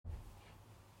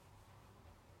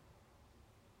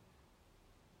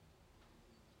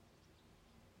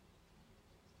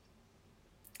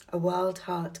a wild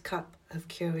heart cup of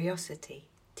curiosity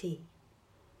tea.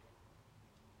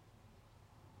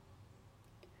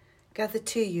 Gather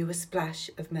to you a splash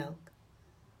of milk,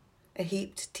 a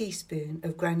heaped teaspoon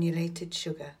of granulated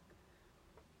sugar,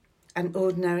 an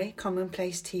ordinary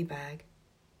commonplace tea bag,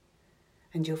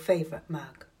 and your favourite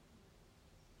mug.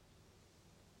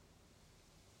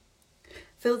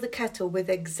 Fill the kettle with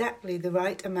exactly the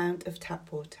right amount of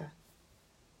tap water.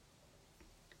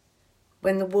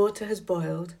 When the water has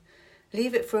boiled,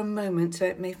 leave it for a moment so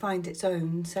it may find its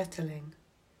own settling.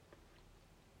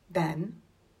 Then,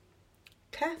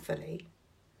 carefully,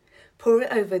 pour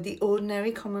it over the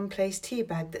ordinary commonplace tea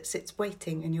bag that sits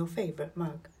waiting in your favourite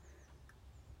mug.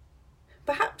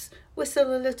 Perhaps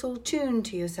whistle a little tune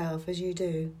to yourself as you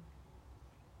do.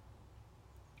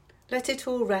 Let it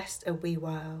all rest a wee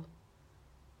while,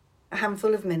 a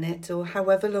handful of minutes or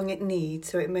however long it needs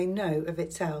so it may know of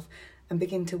itself and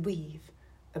begin to weave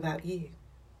about you.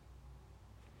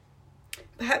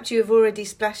 Perhaps you have already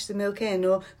splashed the milk in,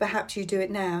 or perhaps you do it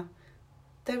now.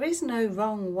 There is no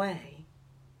wrong way.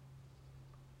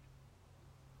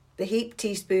 The heaped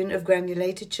teaspoon of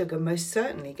granulated sugar most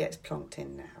certainly gets plonked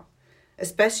in now,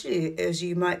 especially as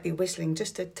you might be whistling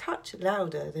just a touch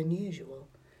louder than usual.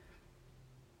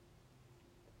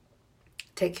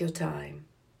 Take your time.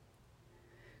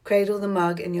 Cradle the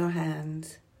mug in your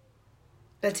hands.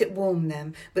 Let it warm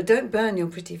them, but don't burn your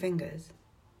pretty fingers.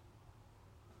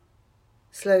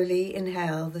 Slowly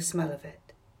inhale the smell of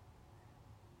it.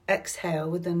 Exhale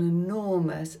with an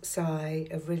enormous sigh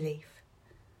of relief,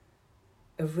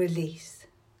 of release,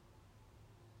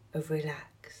 of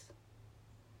relax.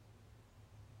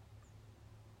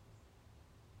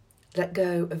 Let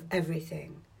go of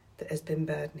everything that has been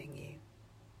burdening you.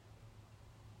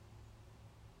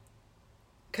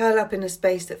 Curl up in a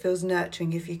space that feels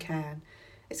nurturing if you can.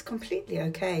 It's completely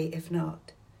okay if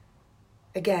not.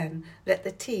 Again, let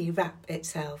the tea wrap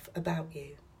itself about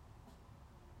you.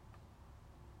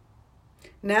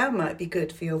 Now might be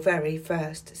good for your very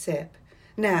first sip.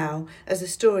 Now, as the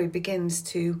story begins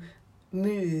to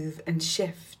move and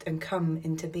shift and come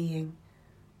into being.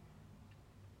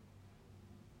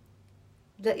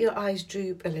 Let your eyes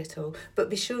droop a little, but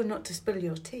be sure not to spill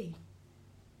your tea.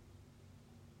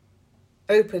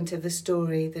 Open to the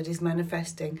story that is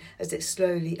manifesting as it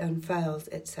slowly unfurls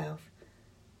itself,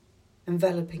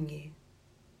 enveloping you,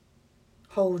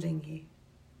 holding you,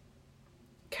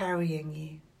 carrying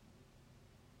you.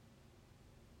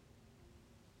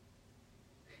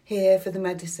 Here for the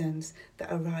medicines that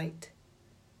are right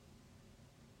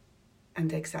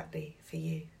and exactly for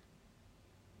you.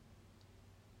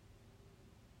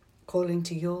 Calling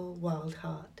to your wild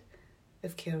heart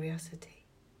of curiosity.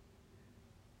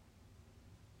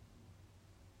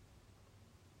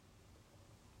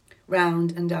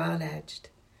 Round and dial-edged.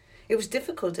 It was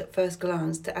difficult at first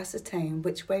glance to ascertain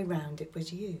which way round it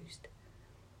was used.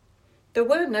 There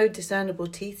were no discernible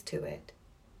teeth to it.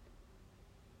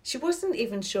 She wasn't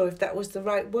even sure if that was the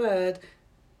right word,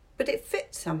 but it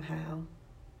fit somehow.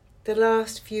 The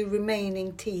last few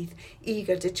remaining teeth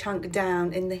eager to chunk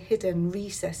down in the hidden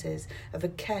recesses of a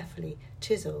carefully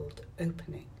chiselled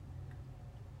opening.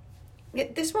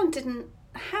 Yet this one didn't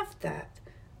have that.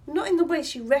 Not in the way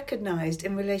she recognised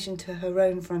in relation to her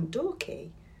own front door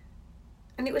key.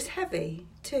 And it was heavy,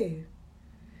 too.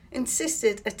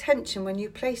 Insisted attention when you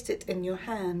placed it in your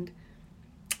hand.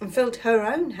 And filled her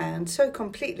own hand so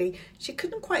completely she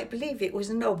couldn't quite believe it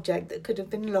was an object that could have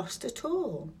been lost at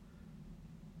all.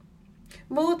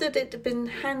 More that it had been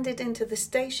handed into the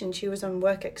station she was on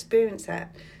work experience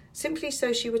at, simply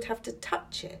so she would have to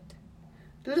touch it,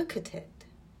 look at it,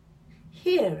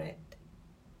 hear it.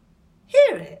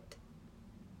 Hear it.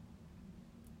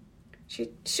 She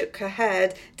shook her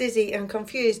head, dizzy and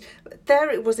confused, but there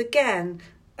it was again,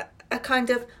 a kind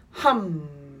of hum,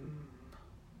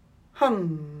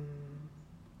 hum,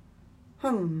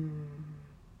 hum.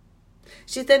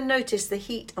 She then noticed the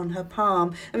heat on her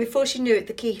palm, and before she knew it,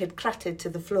 the key had clattered to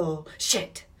the floor.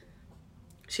 Shit!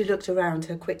 She looked around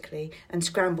her quickly and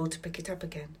scrambled to pick it up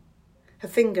again, her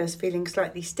fingers feeling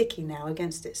slightly sticky now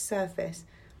against its surface.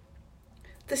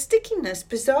 The stickiness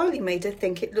bizarrely made her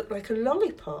think it looked like a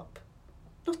lollipop,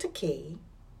 not a key.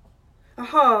 A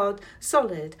hard,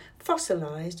 solid,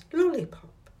 fossilised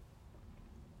lollipop.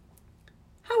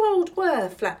 How old were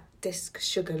flat disc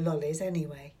sugar lollies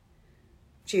anyway?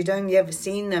 She had only ever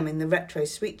seen them in the retro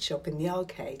sweet shop in the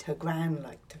arcade her gran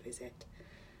liked to visit.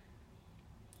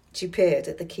 She peered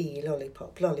at the key,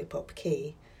 lollipop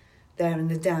key. There in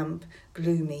the damp,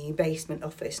 gloomy basement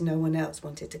office no one else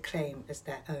wanted to claim as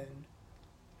their own.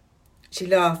 She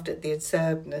laughed at the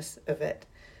absurdness of it,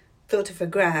 Thought of her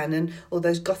gran and all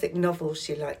those gothic novels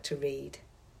she liked to read.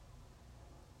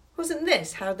 Wasn't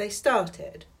this how they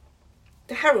started?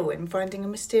 The heroine finding a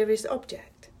mysterious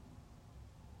object?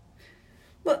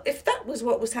 Well, if that was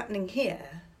what was happening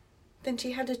here, then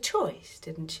she had a choice,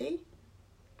 didn't she?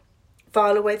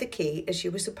 File away the key as she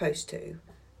was supposed to,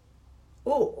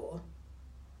 or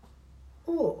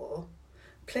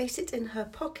place it in her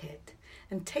pocket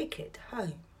and take it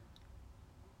home.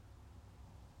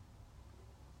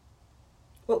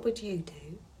 What would you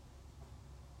do?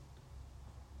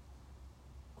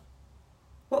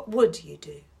 What would you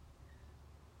do?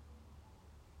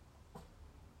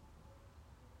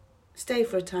 Stay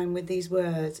for a time with these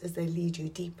words as they lead you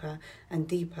deeper and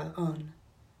deeper on.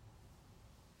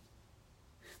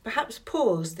 Perhaps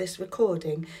pause this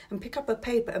recording and pick up a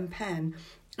paper and pen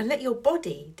and let your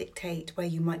body dictate where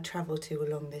you might travel to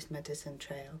along this medicine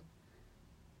trail.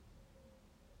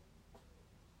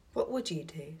 What would you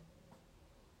do?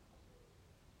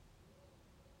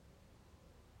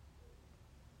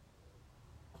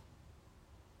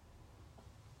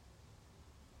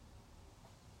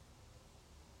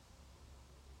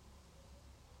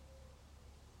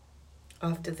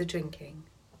 After the drinking,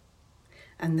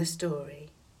 and the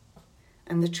story,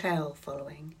 and the trail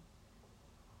following,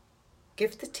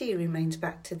 give the tea remains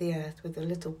back to the earth with a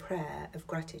little prayer of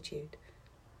gratitude.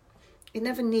 It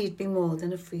never need be more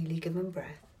than a freely given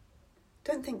breath.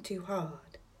 Don't think too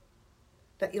hard.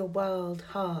 Let your wild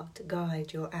heart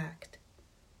guide your act.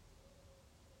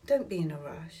 Don't be in a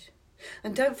rush,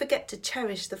 and don't forget to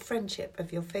cherish the friendship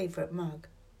of your favourite mug.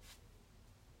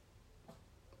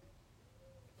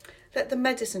 Let the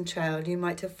medicine trail you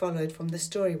might have followed from the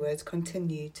story words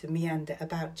continue to meander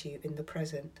about you in the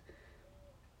present.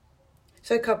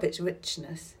 Soak up its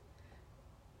richness.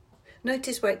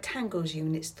 Notice where it tangles you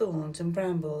in its thorns and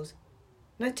brambles.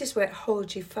 Notice where it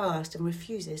holds you fast and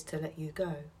refuses to let you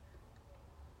go.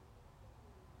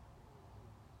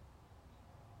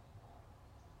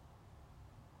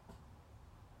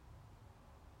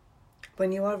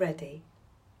 When you are ready,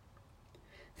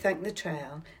 thank the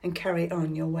trail and carry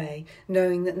on your way,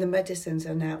 knowing that the medicines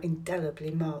are now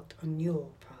indelibly marked on your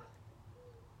path.